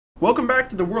Welcome back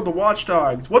to the world of Watch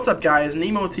Dogs. What's up, guys?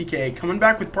 Nemo TK coming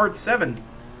back with part 7.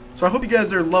 So I hope you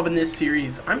guys are loving this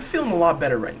series. I'm feeling a lot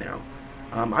better right now.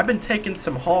 I've been taking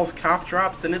some Hall's cough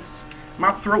drops and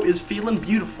my throat is feeling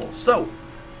beautiful. So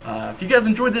if you guys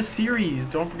enjoyed this series,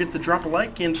 don't forget to drop a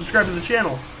like and subscribe to the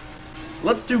channel.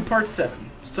 Let's do part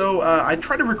 7. So I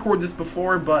tried to record this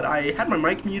before, but I had my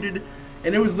mic muted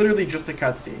and it was literally just a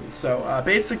cutscene. So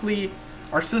basically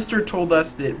our sister told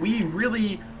us that we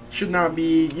really should not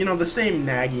be, you know, the same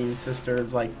nagging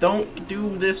sisters, like, don't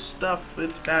do this stuff,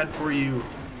 it's bad for you.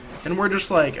 And we're just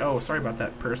like, oh, sorry about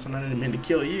that, person, I didn't mean to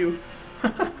kill you.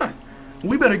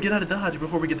 We better get out of Dodge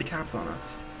before we get the cops on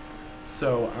us.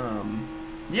 So,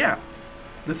 yeah.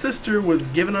 The sister was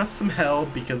giving us some hell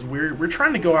because we're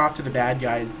trying to go after the bad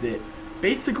guys that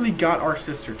basically got our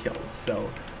sister killed. So,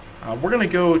 we're gonna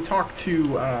go talk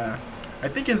to, I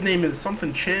think his name is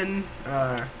something Chin,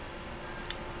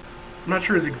 I'm not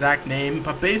sure his exact name,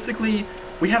 but basically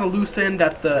we had a loose end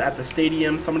at the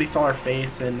stadium. Somebody saw our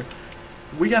face, and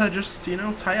we gotta just, you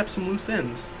know, tie up some loose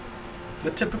ends. The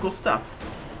typical stuff.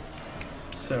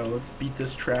 So let's beat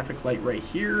this traffic light right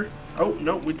here. Oh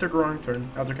no, we took a wrong turn.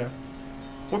 That's okay.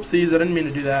 Whoopsies, I didn't mean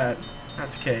to do that.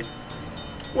 That's okay.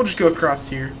 We'll just go across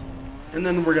here, and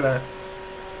then we're gonna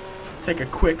take a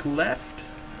quick left.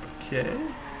 Okay.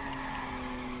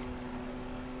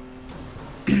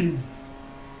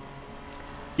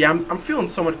 Yeah, I'm feeling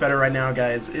so much better right now,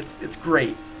 guys. It's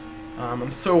great.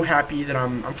 I'm so happy that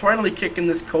I'm finally kicking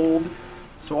this cold,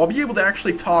 so I'll be able to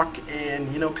actually talk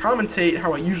and, you know, commentate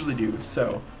how I usually do.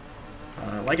 So,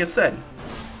 like I said,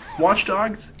 Watch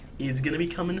Dogs is gonna be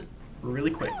coming really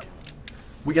quick.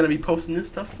 We're gonna be posting this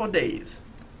stuff for days.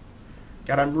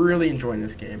 God, I'm really enjoying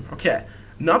this game. Okay,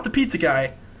 not the pizza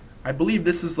guy. I believe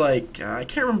this is like I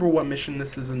can't remember what mission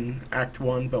this is in Act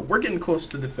 1, but we're getting close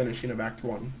to the finishing of Act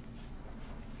 1.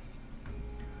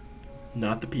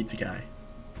 Not the pizza guy.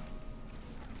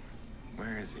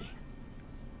 Where is he?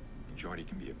 Jordy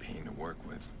can be a pain to work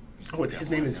with. Oh, his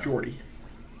name is Jordy.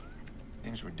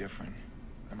 Things were different.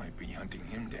 I might be hunting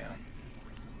him down.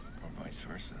 Or vice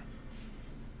versa.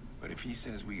 But if he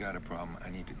says we got a problem, I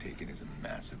need to take it as a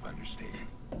massive understatement.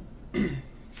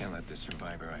 Can't let the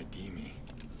survivor ID me.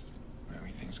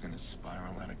 Everything's gonna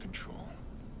spiral out of control.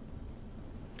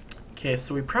 Okay,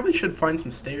 so we probably should find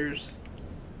some stairs.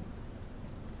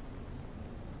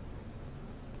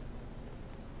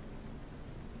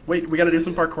 Wait, we gotta do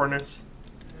some parkourness.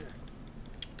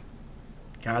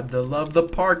 Gotta love the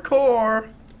parkour.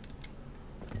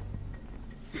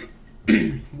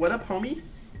 What up, homie?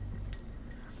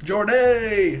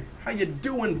 Jordy! How you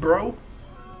doing, bro?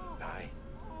 Hi.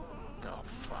 Oh,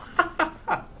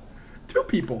 fuck. 2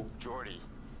 people. Jordy.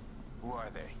 Who are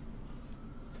they?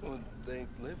 Well, they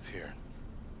live here.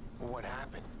 What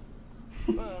happened?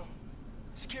 Well,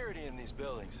 security in these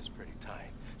buildings is pretty tight.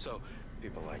 So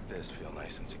people like this feel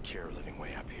nice and secure living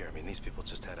way up here. I mean, these people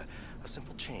just had a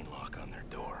simple chain lock on their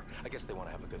door. I guess they want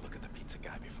to have a good look at the pizza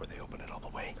guy before they open it all the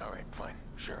way. All right, fine.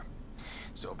 Sure.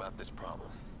 So about this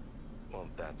problem. Well,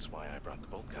 that's why I brought the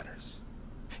bolt cutters.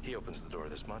 He opens the door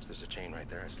this much, there's a chain right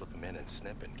there. I slip him in and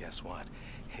snip, and guess what?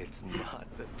 It's not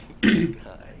the pizza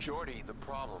guy. Jordy, the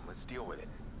problem. Let's deal with it.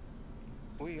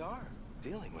 We are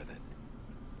dealing with it.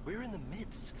 We're in the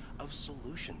midst of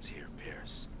solutions here,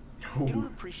 Pierce. You don't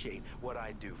appreciate what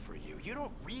I do for you. You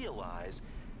don't realize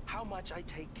how much I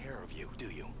take care of you, do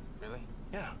you? Really?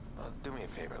 Yeah. Do me a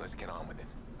favor. Let's get on with it.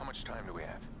 How much time do we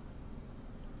have?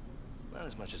 Not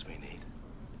as much as we need.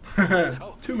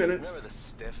 2 minutes. Remember the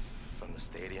stiff from the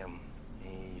stadium?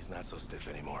 He's not so stiff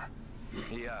anymore.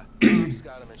 He just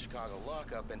got him in Chicago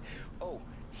lockup, and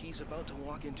he's about to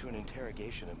walk into an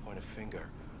interrogation and point a finger.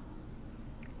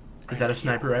 Is that a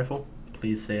sniper rifle?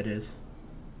 Please say it is.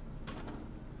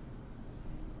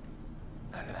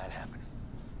 How did that happen?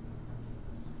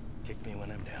 Kick me when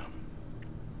I'm down.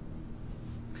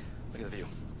 Look at the view.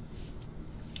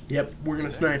 Yep, we're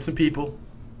gonna snipe some people.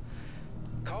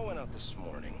 Call went out this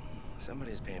morning.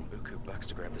 Somebody's paying buku bucks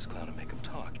to grab this clown and make him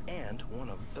talk, and one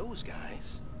of those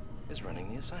guys is running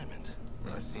the assignment.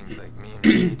 Well, it seems like me and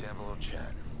you need to have a little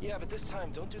chat. Yeah, but this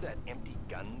time, don't do that empty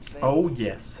gun thing. Oh,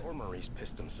 yes. Or Maurice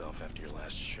pissed himself after your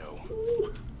last show.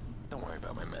 Don't worry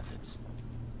about my methods.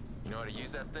 You know how to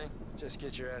use that thing? Just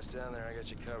get your ass down there, I got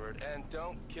you covered. And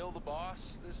don't kill the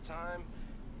boss this time.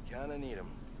 Kinda need him.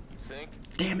 You think?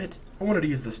 Damn it. I wanted to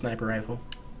use the sniper rifle.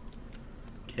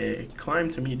 Okay,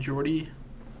 climb to meet Jordy.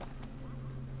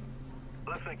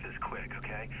 Let's make this quick,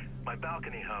 okay? My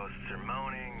balcony hosts are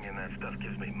moaning, and that stuff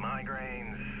gives me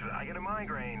migraines. I get a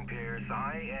migraine, Pierce.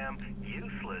 I am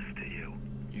useless to you.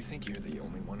 You think you're the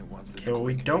only one who wants this? Okay, well,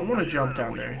 we don't want to jump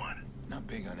down there. Not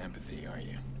big on empathy, are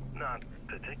you? Not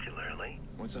particularly.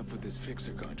 What's up with this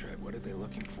fixer contract? What are they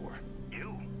looking for?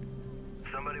 You.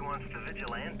 Somebody wants to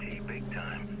vigilante big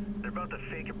time. They're about to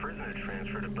fake a prisoner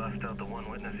transfer to bust out the one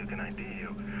witness who can ID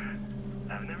you.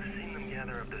 I've never seen them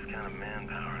gather up this kind of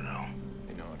manpower, though.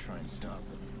 You know, I'll try and stop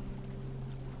them.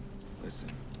 Listen,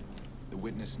 the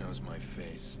witness knows my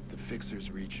face. If the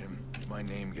fixers reach him, if my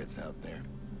name gets out there,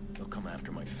 they'll come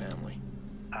after my family.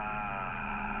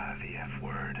 Ah, the F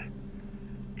word.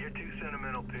 You're too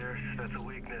sentimental, Pierce. That's a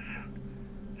weakness.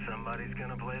 Somebody's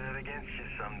gonna play that against you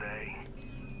someday.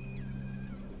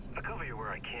 I'll cover you where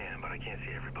I can, but I can't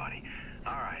see everybody.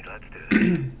 Alright, let's do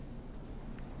this.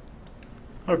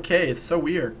 Okay, so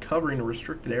we are covering a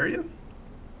restricted area.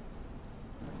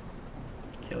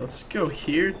 Okay, let's go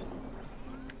here.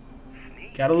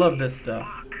 Gotta love this stuff.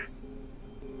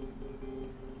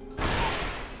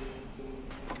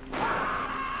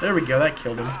 There we go, that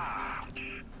killed him.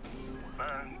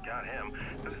 Got him.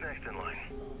 Who's next in line?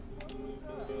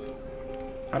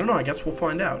 I don't know, I guess we'll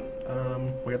find out.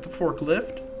 We got the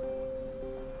forklift.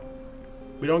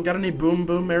 We don't got any boom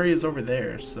boom areas over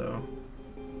there, so.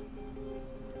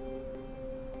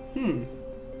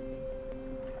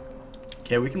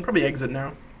 Okay, we can probably exit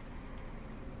now.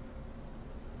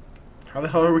 How the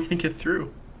hell are we gonna get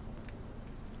through?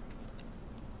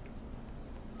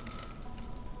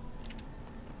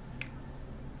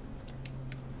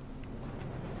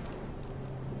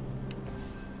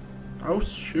 Oh,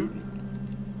 shoot.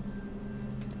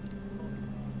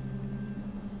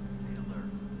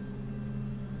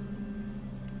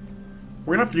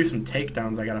 We're gonna have to do some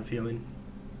takedowns, I got a feeling.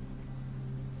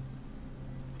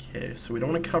 Okay, so we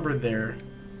don't want to cover there.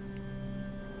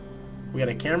 We got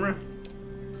a camera.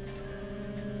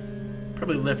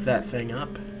 Probably lift that thing up.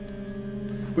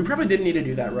 We probably didn't need to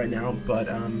do that right now, but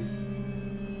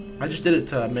I just did it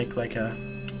to make like a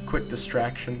quick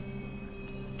distraction.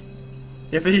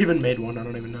 If it even made one, I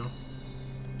don't even know.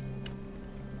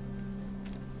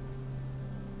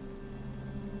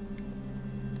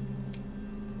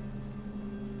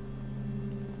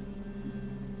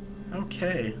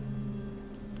 Okay.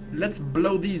 Let's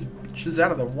blow these bitches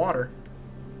out of the water.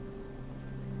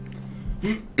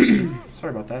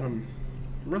 Sorry about that. I'm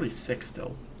really sick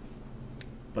still.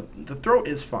 But the throat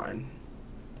is fine.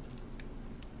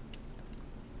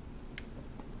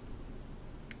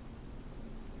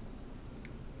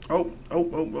 Oh. Stay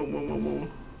on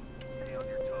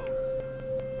your toes.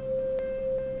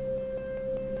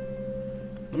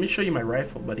 Let me show you my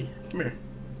rifle, buddy. Come here.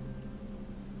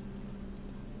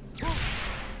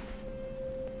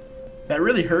 That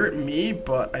really hurt me,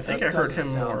 but I think I hurt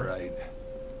him more. Right.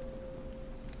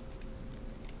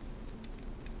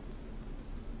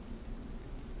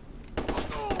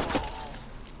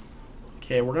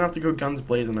 Okay, we're gonna have to go guns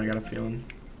blazing, I got a feeling.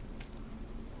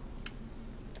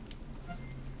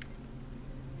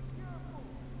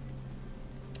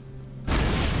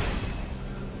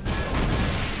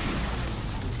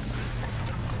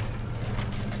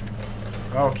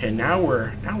 Okay, now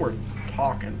we're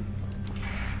talking.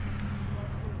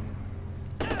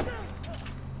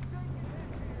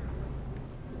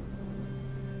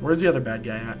 Where's the other bad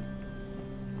guy at?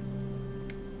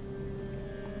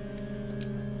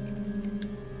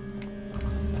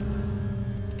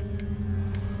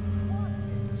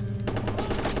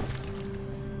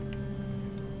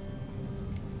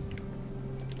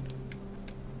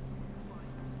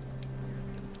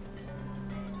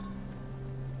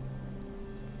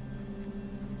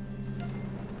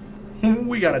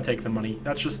 We gotta take the money.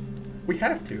 That's just, we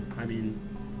have to. I mean,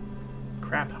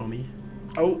 crap, homie.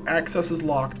 Oh, access is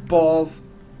locked. Balls.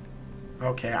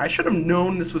 Okay, I should have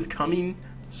known this was coming.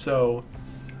 So,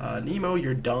 Nemo,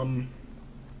 you're dumb.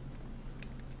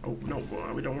 Oh, no,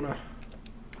 we don't wanna.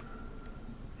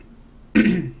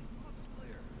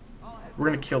 We're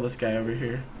gonna kill this guy over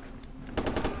here.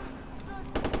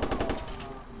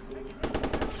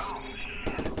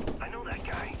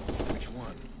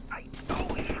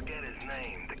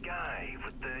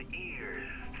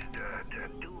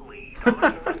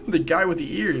 The guy with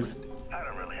the ears. I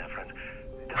don't really have friends.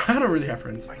 I don't really have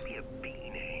friends. Might be a B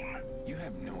name. You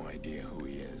have no idea who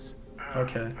he is.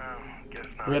 Okay. Guess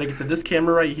not. We gotta get to this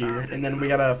camera right here, and then we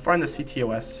gotta find the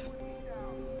ctOS.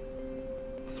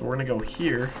 So we're gonna go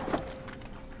here.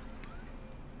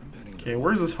 Okay,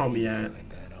 where's this homie at?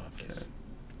 Okay.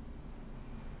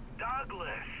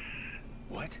 Douglas.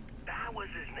 What? That was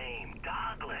his name.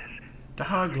 Douglas.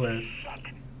 Douglas. Shit.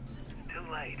 Too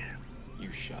late.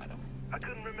 You shot him. I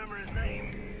couldn't remember his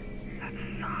name. That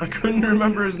sucks. I couldn't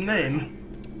remember his name.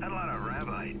 Had a lot of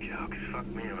rabbi jokes. Fuck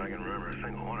me if I can remember a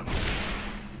single one of them.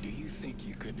 Do you think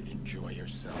you could enjoy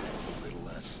yourself a little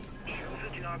less? Choose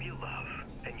a job you love,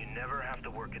 and you never have to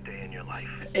work a day in your life.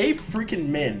 A freaking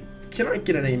min. Can I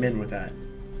get an amen with that?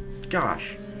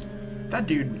 Gosh. That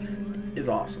dude is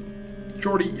awesome.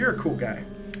 Jordy, you're a cool guy.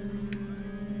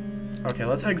 Okay,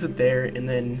 let's exit there, and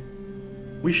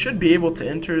then we should be able to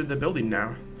enter the building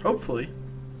now. Hopefully.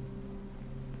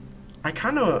 I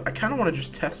kinda wanna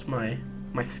just test my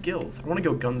skills. I wanna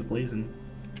go guns blazing.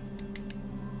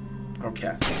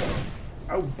 Okay.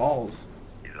 Oh, balls.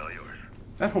 He's all yours.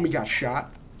 That homie got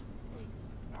shot.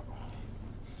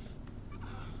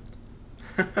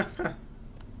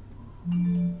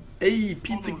 Hey,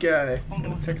 pizza guy. Got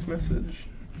a text message.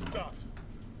 Stop.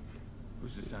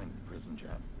 Who's assigned the prison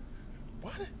job?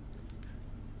 What?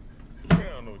 I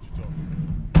don't know what you're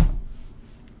talking about.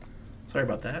 Sorry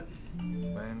about that.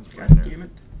 Lands God Brenner. damn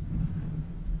it.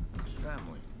 It's a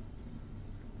family.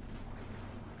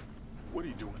 What are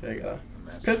you doing? There you go. A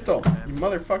massive Pistol, family. you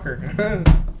motherfucker.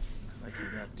 Looks like you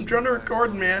got I'm two trying to lives record,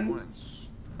 all at man. once.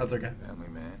 That's okay. Family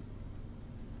man.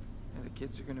 Yeah, the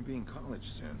kids are gonna be in college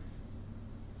soon.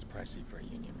 It's pricey for a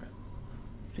union rep.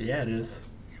 Yeah, it is.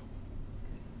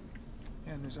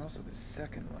 Yeah, and there's also the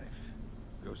second life.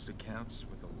 Ghost accounts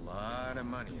with a lot of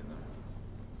money in them.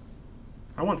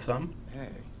 I want some. Hey.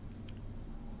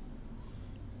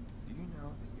 Do you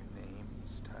know that your name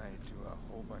is tied to a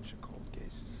whole bunch of cold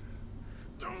cases?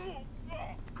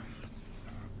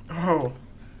 Oh.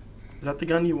 Is that the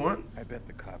gun you want? I bet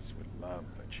the cops would love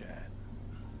a chat.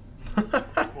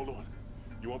 Hold on.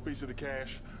 You want a piece of the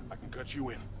cash? I can cut you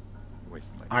in. You're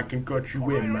wasting my I time. can cut you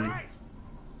in, man.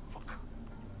 Fuck.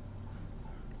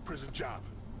 Prison job.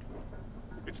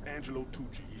 It's Angelo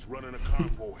Tucci. He's running a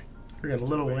convoy. We got a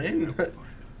Little Wayne. Who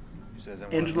says I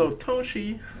want Angelo him?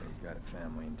 Toshi. He's got a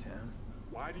family in town.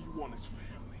 Why do you want his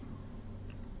family?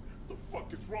 The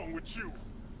fuck is wrong with you?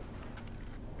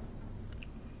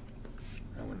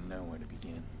 I wouldn't know where to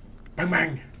begin. Bang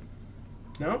bang.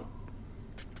 No?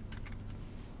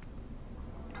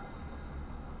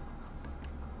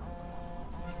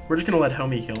 We're just gonna let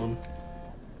homie kill him.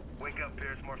 Wake up,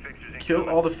 Pierce. More fixtures Kill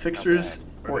incoming. all the fixers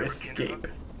or Remember escape.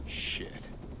 Shit.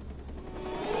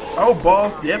 Oh,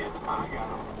 balls. Yep.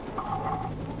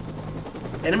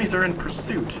 Enemies are in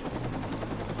pursuit.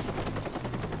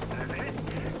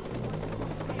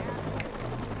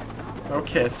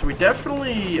 Okay, so we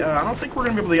definitely, I don't think we're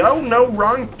going to be able to, oh no,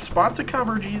 wrong spot to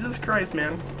cover, Jesus Christ,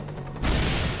 man.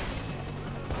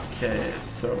 Okay,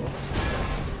 so.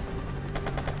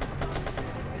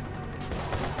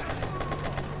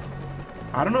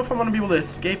 I don't know if I'm going to be able to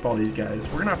escape all these guys.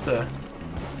 We're going to have to.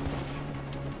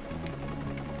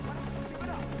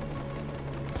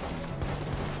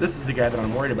 This is the guy that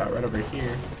I'm worried about right over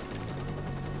here.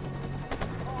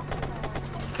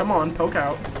 Come on, poke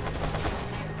out.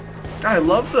 God, I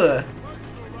love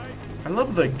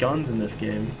the guns in this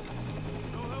game.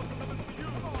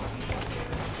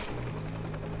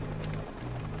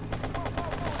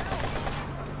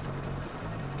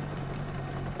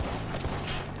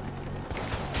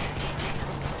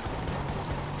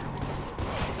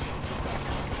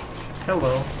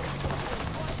 Hello.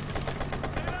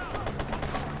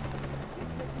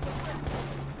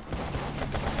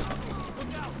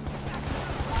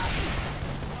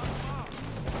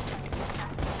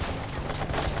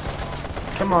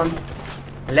 Come on.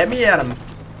 Let me at him.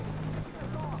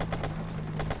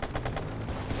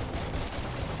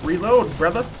 Reload,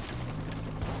 brother. They're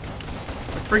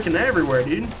freaking everywhere,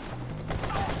 dude.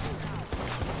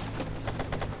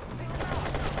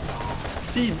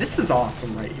 See, this is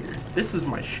awesome right here. This is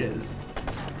my shiz.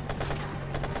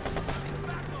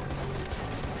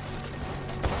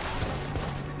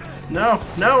 No,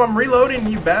 no, I'm reloading,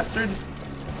 you bastard.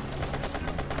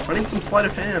 I need some sleight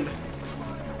of hand.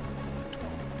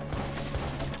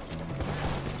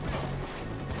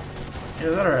 Yeah,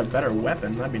 that or a better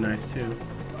weapon. That'd be nice too.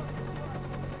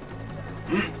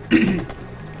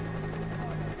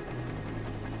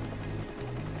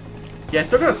 Yeah, I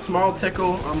still got a small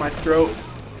tickle on my throat,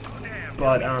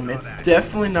 but it's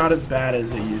definitely not as bad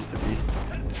as it used to be.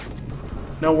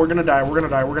 No, we're gonna die. We're gonna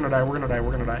die. We're gonna die. We're gonna die.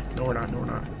 We're gonna die. No, we're not. No, we're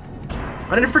not.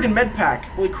 I need a freaking med pack.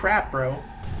 Holy crap, bro.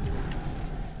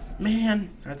 Man,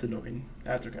 that's annoying.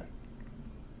 That's okay.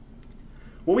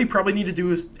 What we probably need to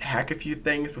do is hack a few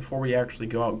things before we actually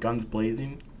go out guns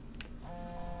blazing.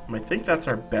 I think that's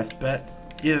our best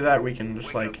bet. Either that or we can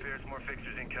just like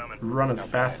run as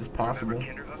fast as possible.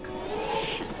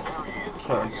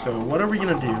 Okay, so what are we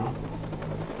gonna do?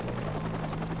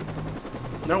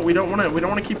 No, we don't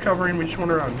wanna keep covering, we just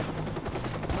wanna run.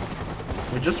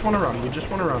 We just wanna run, we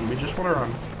just wanna run, we just wanna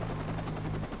run.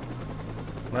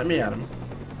 Let me at him.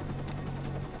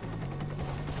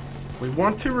 We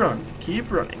want to run.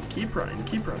 Keep running, keep running,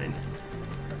 keep running.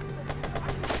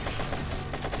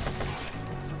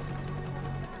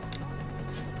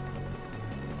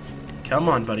 Come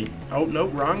on, buddy. Oh, no,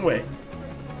 wrong way.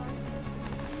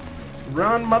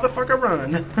 Run, motherfucker,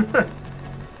 run.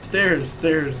 Stairs,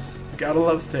 stairs. Gotta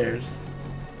love stairs.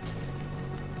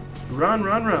 Run,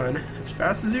 run, run. As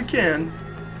fast as you can.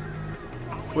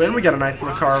 When we got a nice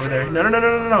little car over there. No, no, no,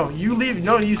 no, no, no. You leave.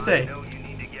 No, you stay.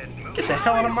 Get the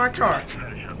hell out of my car.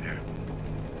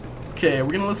 Okay,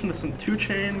 we're gonna listen to some 2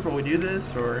 Chainz while we do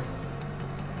this, or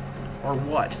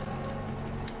what?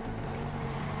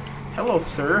 Hello,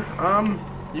 sir.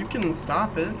 You can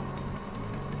stop it.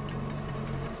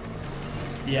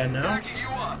 Yeah, no?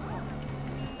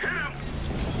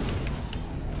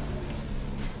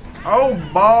 Oh,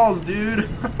 balls, dude.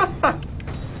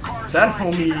 That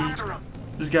homie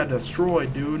just got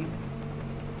destroyed, dude.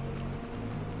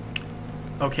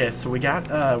 Okay, so we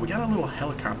got a little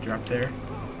helicopter up there.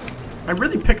 I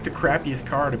really picked the crappiest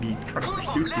car to be trying to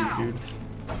pursue these dudes.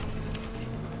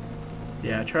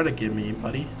 Yeah, try to get me,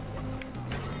 buddy.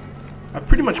 I've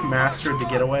pretty much mastered the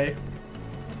getaway.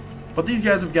 But these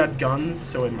guys have got guns,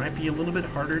 so it might be a little bit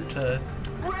harder to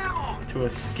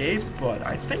escape, but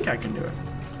I think I can do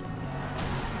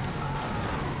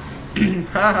it.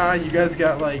 Haha, you guys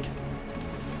got like...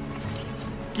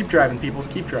 Keep driving, people,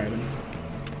 keep driving.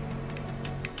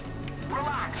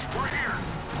 Relax, we're here.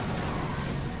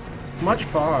 Much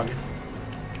fog.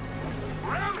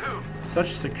 Ram him.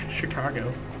 Such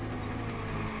Chicago.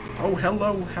 Oh,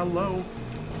 hello, hello.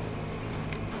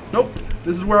 Nope,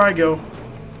 this is where I go.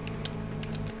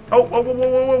 Oh, whoa, whoa, whoa,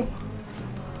 whoa, whoa.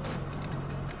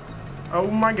 Oh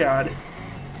my god.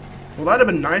 Well, that'd have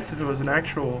been nice if it was a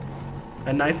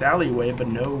nice alleyway, but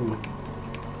no.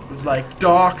 It was like,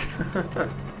 Doc.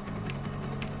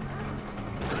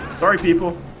 Sorry,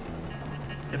 people.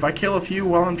 If I kill a few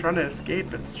while I'm trying to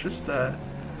escape, it's just,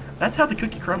 that's how the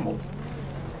cookie crumbles.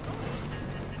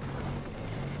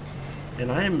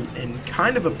 And I am in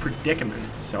kind of a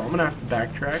predicament, so I'm gonna have to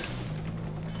backtrack.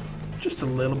 Just a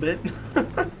little bit.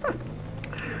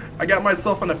 I got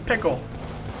myself in a pickle.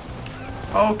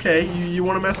 Okay, you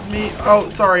want to mess with me? Oh,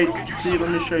 sorry. See,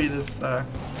 let me show you this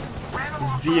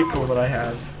this vehicle that I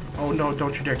have. Oh no,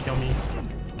 don't you dare kill me.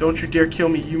 Don't you dare kill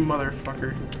me, you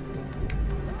motherfucker.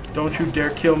 Don't you dare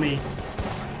kill me.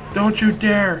 Don't you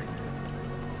dare.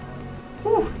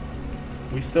 Whew.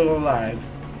 We still alive.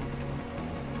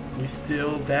 We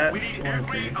still that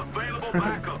bunker.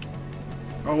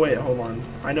 Oh wait, hold on.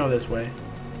 I know this way.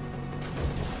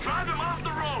 Drive him off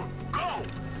the road. Go.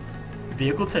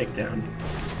 Vehicle takedown.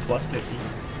 Plus 50.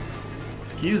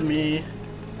 Excuse me.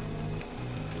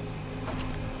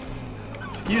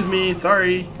 Excuse me.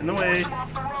 Sorry. In the way.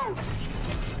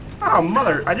 Oh,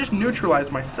 mother. I just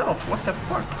neutralized myself. What the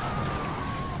fuck?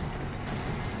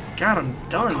 God, I'm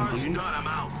done, dude.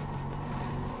 I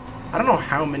don't know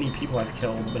how many people I've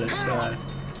killed, but it's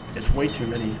way too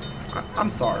many. I'm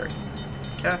sorry.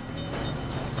 Okay?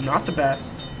 I'm not the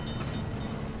best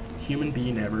human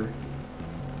being ever.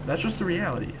 That's just the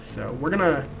reality. So we're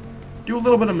gonna do a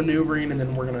little bit of maneuvering, and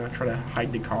then we're gonna try to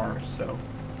hide the car. So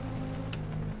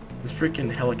this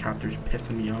freaking helicopter's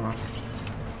pissing me off.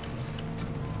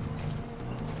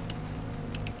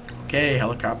 Okay,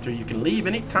 helicopter, you can leave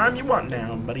anytime you want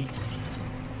now, buddy.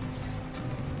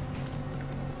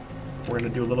 We're gonna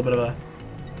do a little bit of a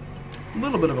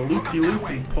loop-de-loop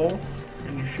and pull,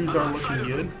 and your shoes are looking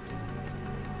good.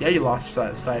 Yeah, you lost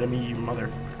sight of me, you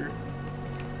motherfucker.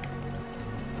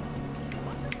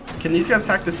 Can these guys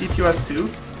hack the ctOS too?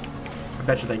 I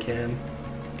bet you they can.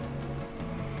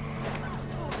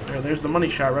 There's the money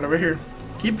shot right over here.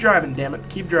 Keep driving, damn it.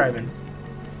 Keep driving.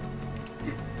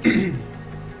 A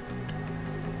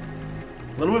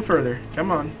little bit further. Come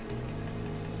on.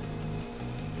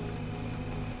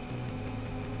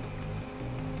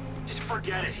 Just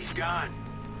forget it. He's gone.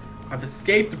 I've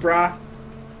escaped, brah.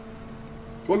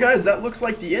 Well, guys, that looks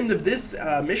like the end of this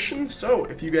mission. So,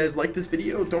 if you guys like this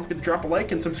video, don't forget to drop a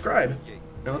like and subscribe.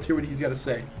 Now, let's hear what he's got to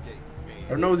say. I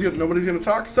don't know, nobody's going to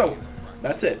talk, so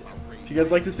that's it. If you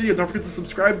guys like this video, don't forget to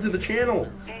subscribe to the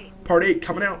channel. Hey, Part 8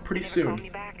 coming out pretty soon. call me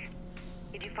back.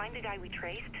 Did you find the guy we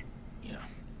traced? Yeah,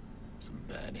 some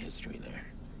bad history there.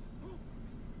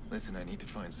 Listen, I need to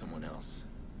find someone else.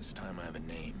 This time I have a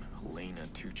name, Helena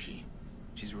Tucci.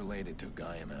 She's related to a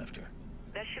guy I'm after.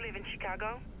 Does she live in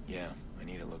Chicago? Yeah, I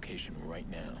need a location right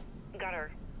now. Got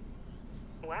her.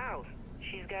 Wow,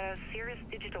 she's got a serious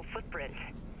digital footprint.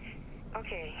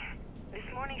 Okay, this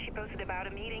morning she posted about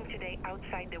a meeting today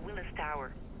outside the Willis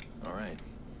Tower. All right,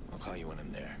 I'll call you when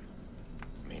I'm there.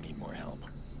 May need more help.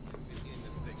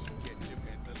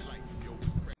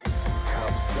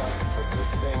 the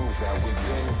things that we've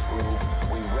been through.